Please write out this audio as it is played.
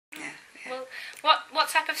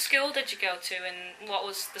type of school did you go to, and what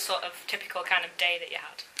was the sort of typical kind of day that you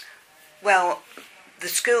had? Well, the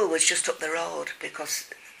school was just up the road, because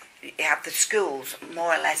you have the schools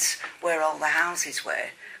more or less where all the houses were,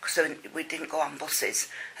 because we didn't go on buses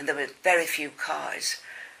and there were very few cars.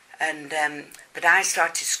 And but I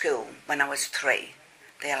started school when I was 3.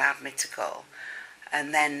 They allowed me to go,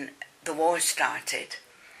 and then the war started,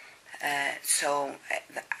 so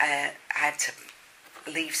I had to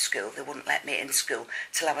leave school. They wouldn't let me in school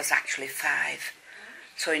till I was actually 5.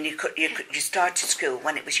 So you started school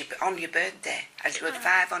when it was on your birthday. As you were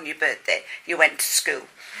 5 on your birthday, you went to school.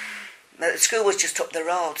 But the school was just up the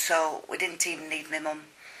road, so we didn't even need my mum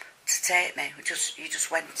to take me. You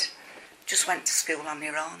just went to school on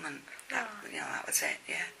your own, and that was it.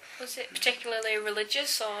 Yeah. Was it particularly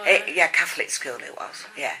religious, or? Yeah, Catholic school it was.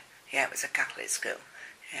 Yeah, it was a Catholic school.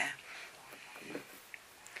 Yeah.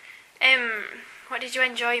 What did you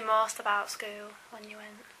enjoy most about school when you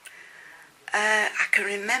went? I can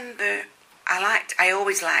remember I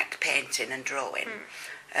always liked painting and drawing,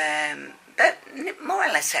 but more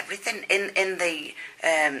or less everything in the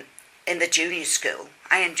junior school.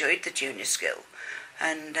 I enjoyed the junior school,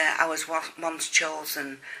 and I was once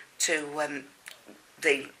chosen to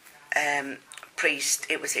the priest.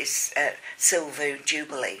 It was his silver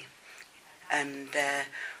jubilee, and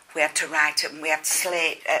we had to write it. And we had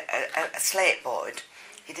a slate board.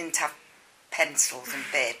 He didn't have pencils and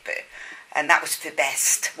paper. And that was for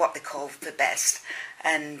best, what they called for best.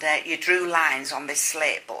 And you drew lines on this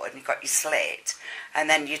slate board, and you got your slate. And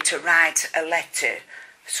then you had to write a letter,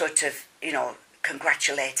 sort of,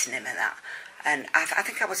 congratulating him and that. And I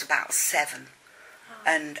think I was about 7.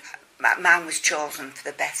 And mine was chosen for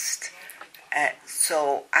the best.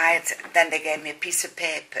 So then they gave me a piece of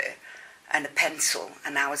paper and a pencil,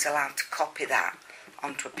 and I was allowed to copy that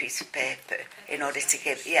onto a piece of paper in order to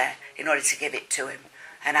give it to him.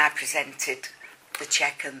 And I presented the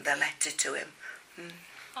cheque and the letter to him.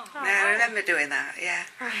 Oh, I remember doing that. Yeah.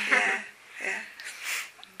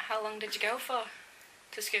 How long did you go for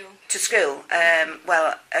to school? To school,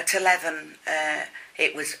 well, at 11,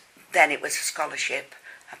 it was a scholarship.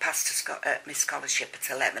 I passed my scholarship at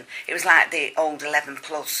 11. It was like the old 11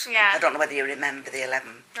 plus. Yeah. I don't know whether you remember the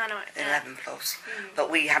 11. I know it. The 11 plus. But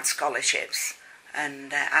we had scholarships,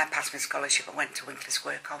 and I passed my scholarship. I went to Winkley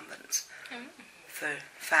Square Convent for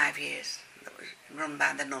 5 years. That was run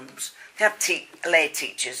by the nuns. They had lay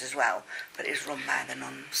teachers as well, but it was run by the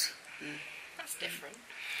nuns. That's different.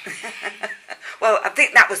 Well, I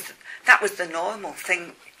think that was the normal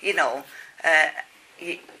thing, It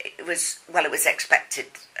was expected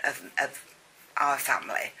of our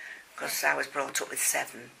family, because I was brought up with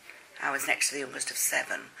 7. I was next to the youngest of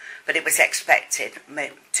 7, but it was expected.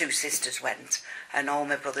 My 2 sisters went, and all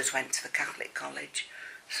my brothers went to the Catholic college,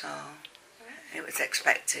 so it was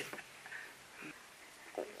expected.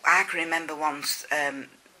 I can remember once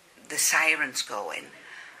the sirens going,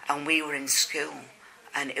 and we were in school,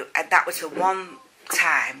 and that was the one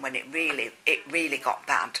time when it really got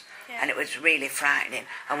bad. Yeah. And it was really frightening.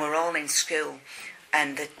 And we were all in school,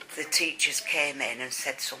 and the teachers came in and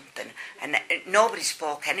said something. And nobody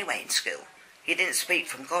spoke anyway in school. You didn't speak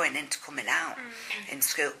from going in to coming out in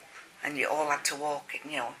school. And you all had to walk,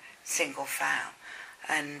 single file.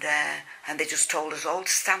 And they just told us all to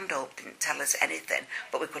stand up, didn't tell us anything.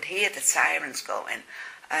 But we could hear the sirens going.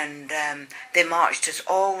 And they marched us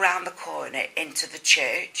all round the corner into the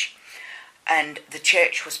church. And the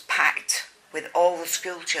church was packed with all the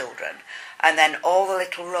school children, and then all the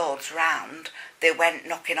little roads round, they went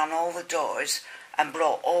knocking on all the doors and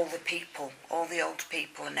brought all the people, all the old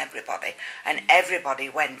people and everybody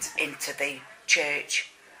went into the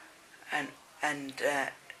church and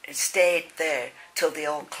stayed there till they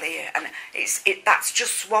all clear. And that's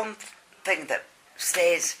just one thing that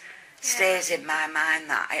stays in my mind,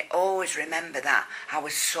 that I always remember that. I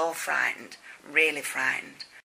was so frightened, really frightened.